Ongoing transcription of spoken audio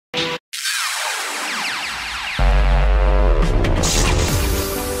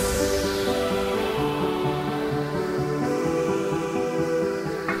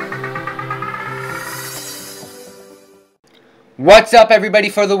What's up, everybody?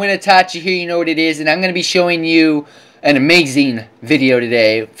 For the win, Itachi here. You know what it is, and I'm going to be showing you an amazing video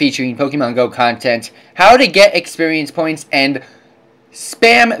today featuring Pokemon Go content, how to get experience points and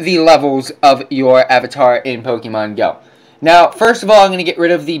spam the levels of your avatar in Pokemon Go. Now, first of all, I'm going to get rid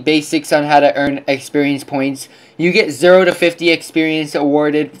of the basics on how to earn experience points. You get 0 to 50 experience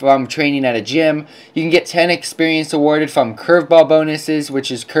awarded from training at a gym. You can get 10 experience awarded from curveball bonuses, which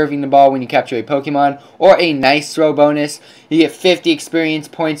is curving the ball when you capture a Pokemon, or a nice throw bonus. You get 50 experience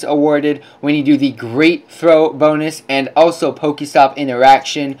points awarded when you do the great throw bonus and also Pokestop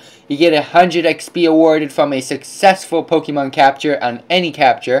interaction. You get 100 XP awarded from a successful Pokemon capture on any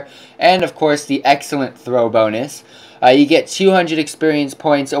capture, and of course the excellent throw bonus. You get 200 experience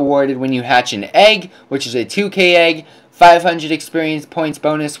points awarded when you hatch an egg, which is a 2K egg. 500 experience points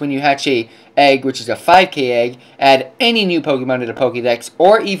bonus when you hatch a egg, which is a 5K egg. Add any new Pokemon to the Pokédex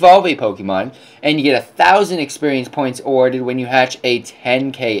or evolve a Pokemon. And you get 1,000 experience points awarded when you hatch a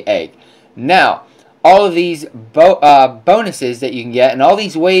 10K egg. Now, all of these bonuses that you can get and all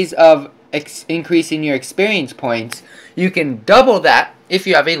these ways of increasing your experience points, you can double that if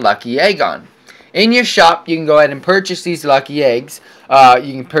you have a lucky egg on. In your shop, you can go ahead and purchase these lucky eggs.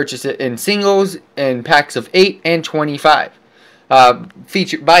 You can purchase it in singles, in packs of 8 and 25,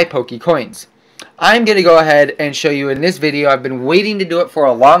 featured by Pokecoins. I'm going to go ahead and show you in this video. I've been waiting to do it for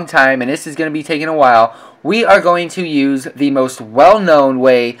a long time, and this is going to be taking a while. We are going to use the most well-known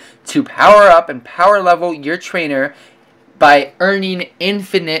way to power up and power level your trainer by earning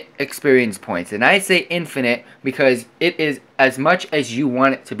infinite experience points. And I say infinite because it is as much as you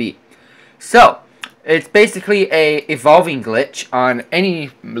want it to be. So, it's basically a evolving glitch on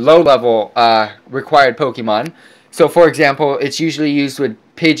any low-level required Pokemon. So, for example, it's usually used with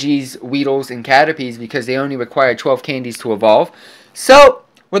Pidgeys, Weedles, and Caterpies because they only require 12 candies to evolve. So,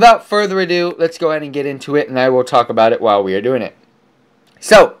 without further ado, let's go ahead and get into it, and I will talk about it while we are doing it.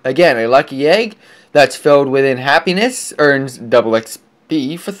 So, again, a lucky egg that's filled within happiness earns double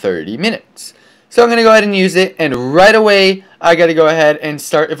XP for 30 minutes. So I'm going to go ahead and use it, and right away, I got to go ahead and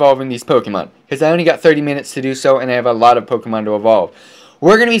start evolving these Pokemon, because I only got 30 minutes to do so, and I have a lot of Pokemon to evolve.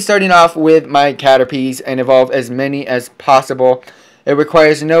 We're going to be starting off with my Caterpies and evolve as many as possible. It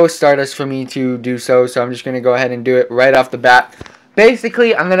requires no Stardust for me to do so, so I'm just going to go ahead and do it right off the bat.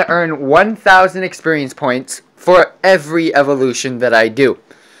 Basically, I'm going to earn 1,000 experience points for every evolution that I do.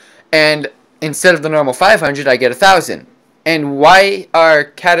 And instead of the normal 500, I get 1,000. And why are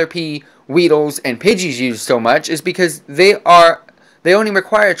Caterpie, Weedles, and Pidgeys used so much is because they only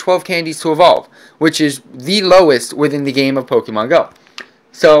require 12 candies to evolve, which is the lowest within the game of Pokemon Go.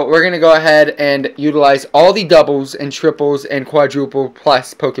 So we're going to go ahead and utilize all the doubles and triples and quadruple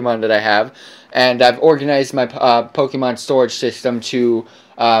plus Pokemon that I have, and I've organized my Pokemon storage system to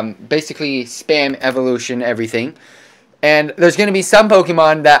basically spam evolution everything. And there's going to be some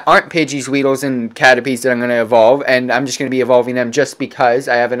Pokemon that aren't Pidgeys, Weedles, and Caterpies that I'm going to evolve. And I'm just going to be evolving them just because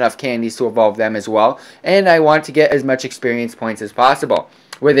I have enough candies to evolve them as well. And I want to get as much experience points as possible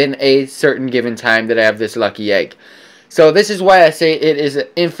within a certain given time that I have this lucky egg. So this is why I say it is an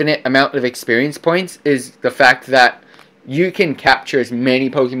infinite amount of experience points, is the fact that you can capture as many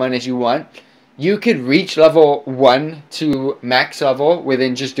Pokemon as you want. You could reach level 1 to max level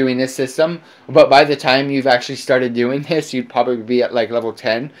within just doing this system, but by the time you've actually started doing this, you'd probably be at like level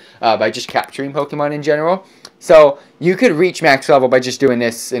 10 by just capturing Pokemon in general. So you could reach max level by just doing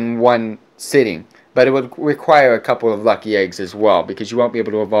this in one sitting, but it would require a couple of lucky eggs as well because you won't be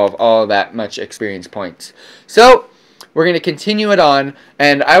able to evolve all that much experience points. So we're going to continue it on,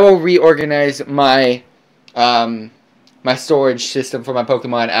 and I will reorganize my my storage system for my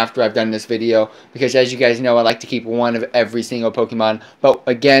Pokemon after I've done this video, because as you guys know, I like to keep one of every single Pokemon. But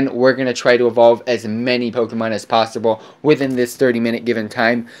again, we're going to try to evolve as many Pokemon as possible within this 30-minute given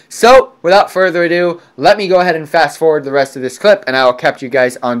time. So without further ado, let me go ahead and fast forward the rest of this clip, and I will catch you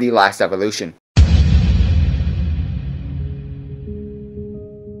guys on the last evolution.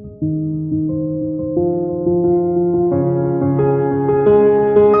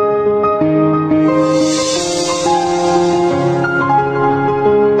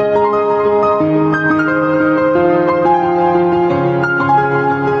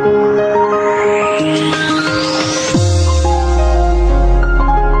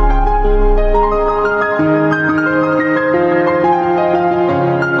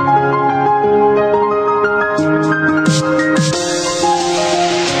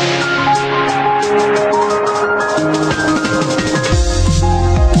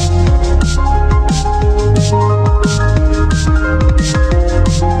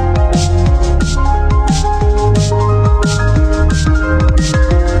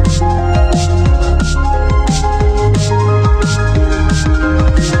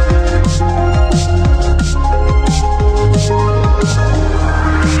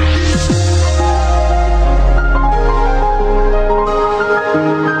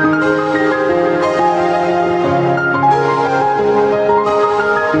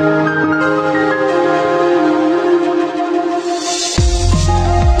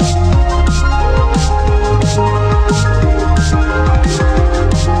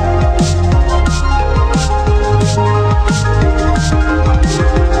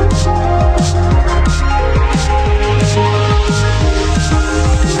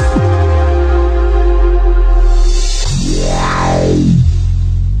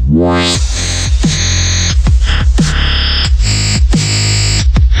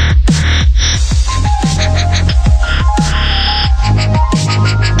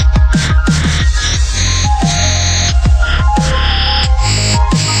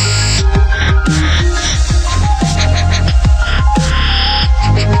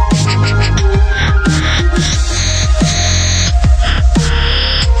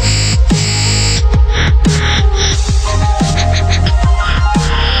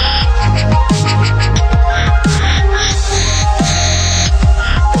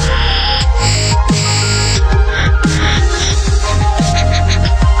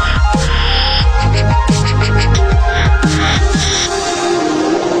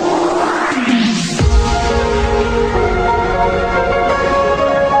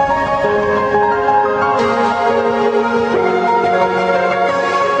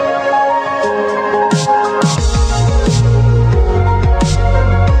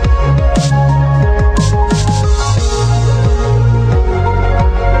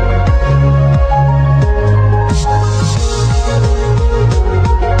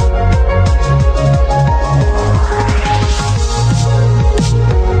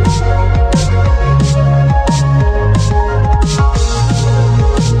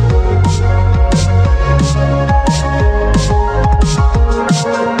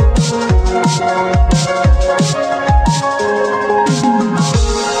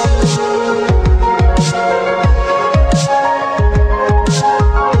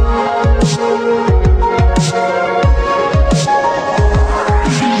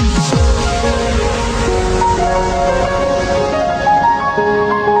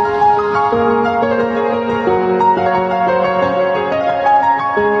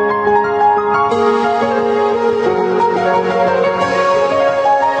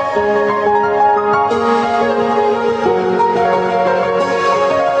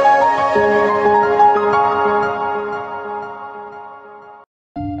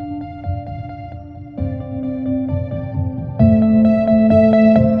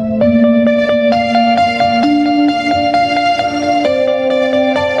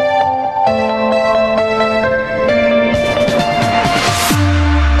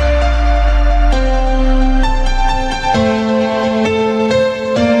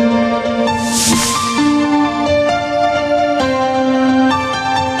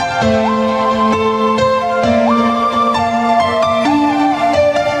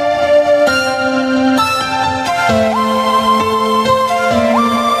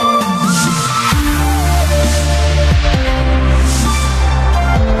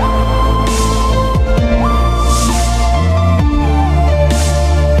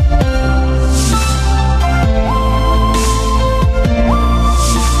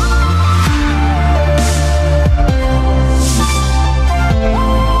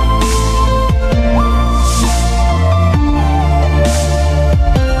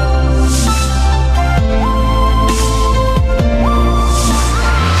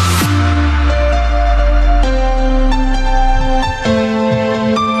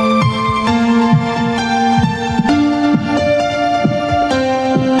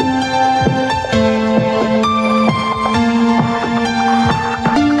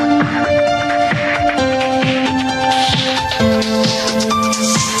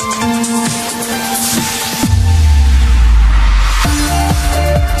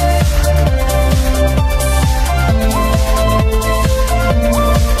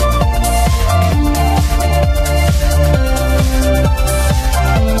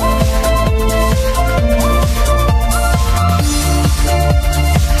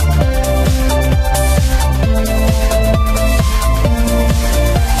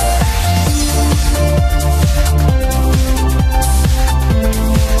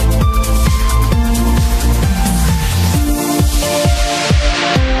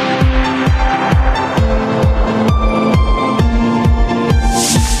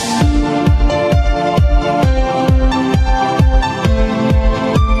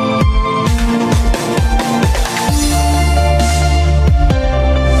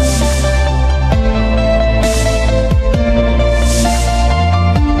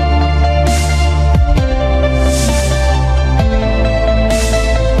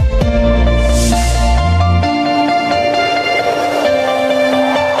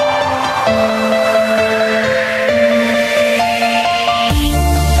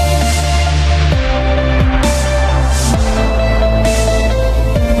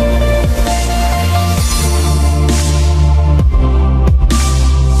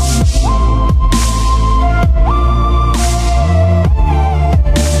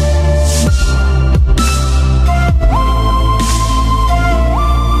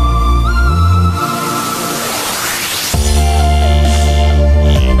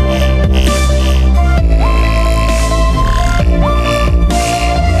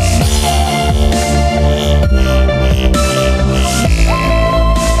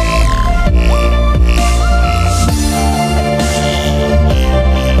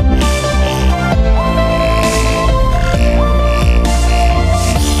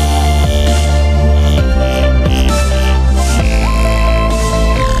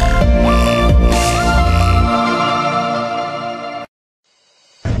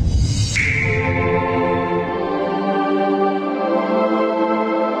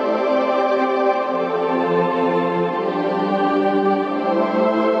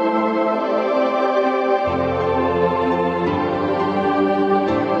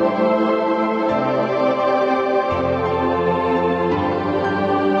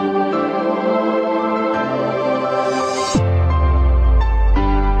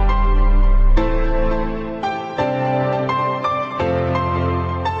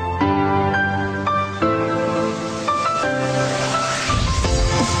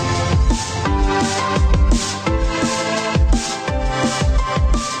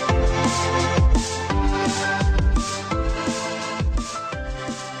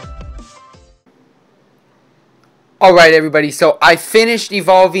 Alright everybody, so I finished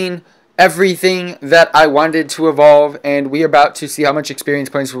evolving everything that I wanted to evolve, and we are about to see how much experience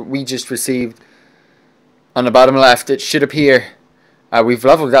points we just received. On the bottom left, it should appear. We've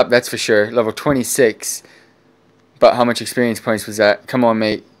leveled up, that's for sure. Level 26. But how much experience points was that? Come on,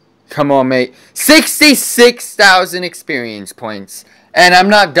 mate. Come on, mate. 66,000 experience points. And I'm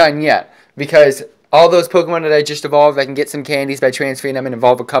not done yet, because all those Pokemon that I just evolved, I can get some candies by transferring them and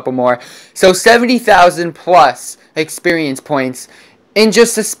evolve a couple more. So 70,000 plus experience points in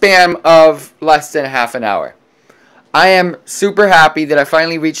just a span of less than half an hour. I am super happy that I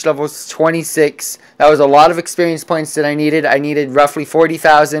finally reached level 26. That was a lot of experience points that I needed. I needed roughly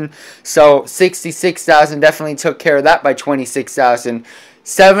 40,000. So 66,000 definitely took care of that by 26,000.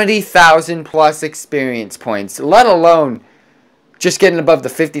 70,000 plus experience points, let alone just getting above the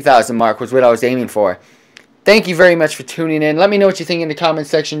 50,000 mark was what I was aiming for. Thank you very much for tuning in. Let me know what you think in the comment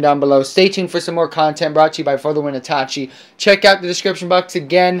section down below. Stay tuned for some more content brought to you by FTWitachi. Check out the description box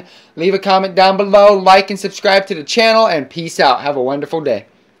again. Leave a comment down below. Like and subscribe to the channel. And peace out. Have a wonderful day.